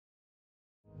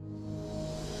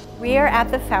We are at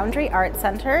the Foundry Art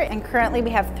Centre, and currently we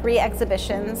have 3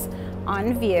 exhibitions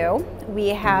on view. We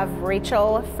have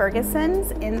Rachel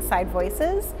Ferguson's Inside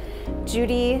Voices,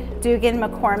 Judy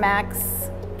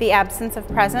Duggan-McCormack's The Absence of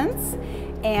Presence,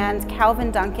 and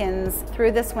Kalven Duncan's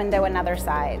Through This Window Another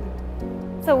Side.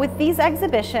 So with these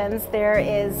exhibitions, there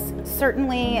is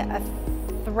certainly a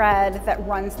thread that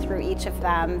runs through each of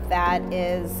them that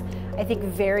is, I think,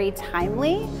 very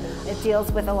timely. It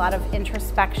deals with a lot of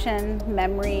introspection,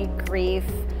 memory, grief,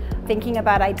 thinking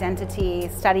about identity,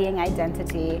 studying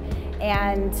identity,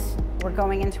 and we're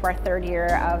going into our 3rd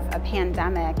year of a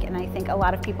pandemic, and I think a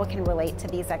lot of people can relate to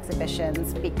these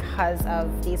exhibitions because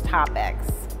of these topics.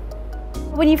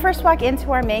 When you first walk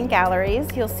into our main galleries,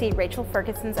 you'll see Rachel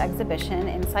Ferguson's exhibition,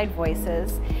 Inside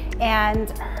Voices, and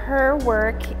her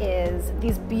work is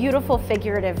these beautiful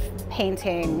figurative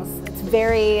paintings. It's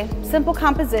very simple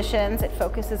compositions. It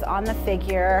focuses on the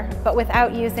figure, but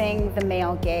without using the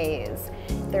male gaze.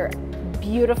 They're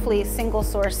beautifully single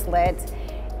source lit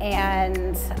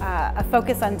and a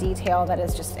focus on detail that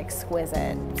is just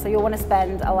exquisite. So you'll want to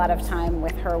spend a lot of time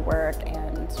with her work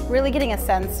and really getting a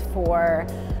sense for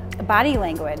body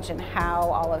language and how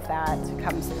all of that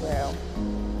comes through.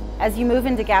 As you move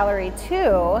into Gallery 2,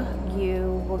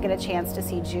 you will get a chance to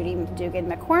see Judy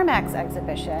Duggan-McCormack's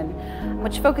exhibition,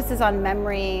 which focuses on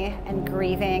memory and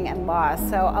grieving and loss.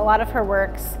 So a lot of her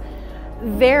works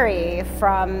vary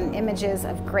from images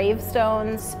of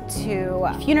gravestones to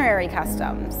funerary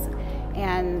customs.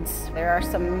 And there are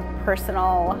some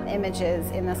personal images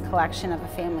in this collection of a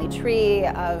family tree,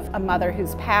 of a mother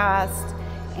who's passed,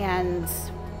 and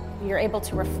you're able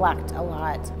to reflect a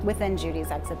lot within Judy's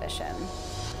exhibition.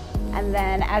 And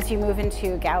then as you move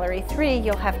into Gallery 3,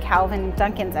 you'll have Kalven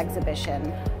Duncan's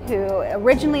exhibition, who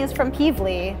originally is from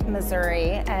Pevely,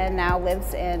 Missouri, and now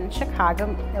lives in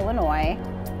Chicago, Illinois.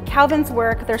 Kalven's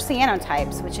work, they're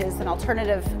cyanotypes, which is an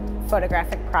alternative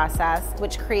photographic process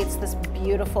which creates this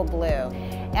beautiful blue.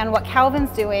 And what Kalven's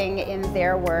doing in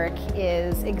their work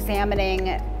is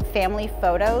examining family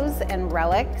photos and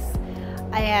relics,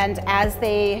 and as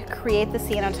they create the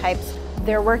cyanotypes,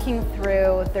 they're working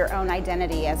through their own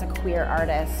identity as a queer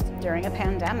artist during a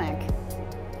pandemic.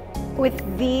 With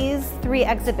these 3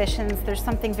 exhibitions, there's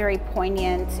something very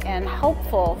poignant and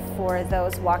helpful for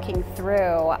those walking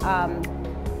through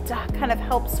to kind of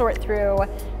help sort through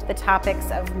the topics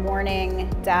of mourning,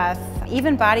 death,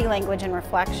 even body language and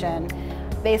reflection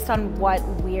based on what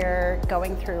we're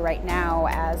going through right now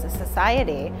as a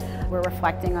society. We're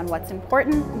reflecting on what's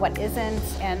important, what isn't,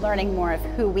 and learning more of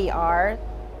who we are.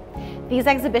 These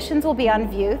exhibitions will be on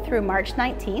view through March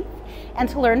 19th, and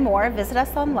to learn more, visit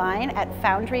us online at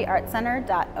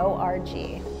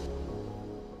foundryartcenter.org.